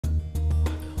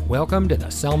Welcome to the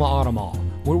Selma Auto Mall,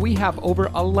 where we have over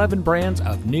 11 brands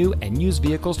of new and used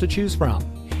vehicles to choose from.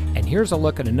 And here's a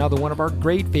look at another one of our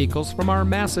great vehicles from our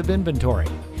massive inventory,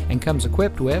 and comes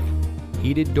equipped with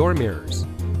heated door mirrors,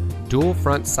 dual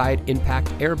front side impact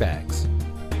airbags,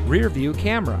 rear view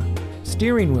camera,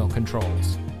 steering wheel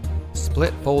controls,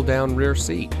 split fold down rear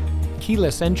seat,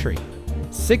 keyless entry,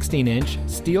 16-inch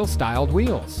steel styled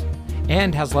wheels,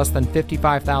 and has less than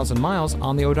 55,000 miles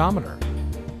on the odometer.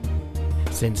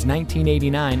 Since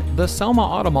 1989, the Selma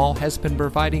Auto Mall has been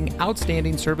providing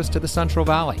outstanding service to the Central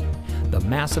Valley. The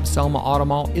massive Selma Auto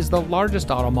Mall is the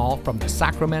largest auto mall from the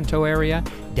Sacramento area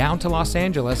down to Los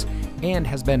Angeles and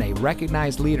has been a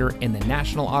recognized leader in the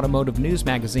National Automotive News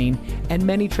magazine and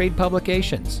many trade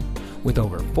publications. With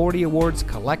over 40 awards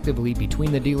collectively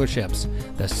between the dealerships,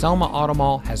 the Selma Auto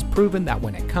Mall has proven that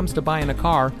when it comes to buying a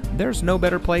car, there's no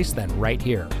better place than right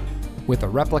here. With a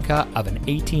replica of an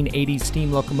 1880s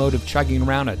steam locomotive chugging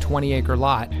around a 20-acre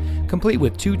lot, complete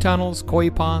with 2 tunnels,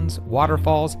 koi ponds,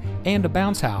 waterfalls, and a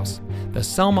bounce house, the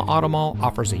Selma Auto Mall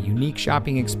offers a unique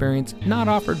shopping experience not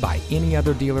offered by any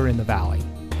other dealer in the valley.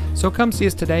 So come see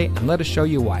us today and let us show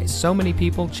you why so many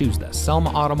people choose the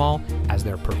Selma Auto Mall as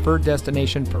their preferred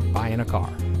destination for buying a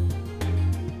car.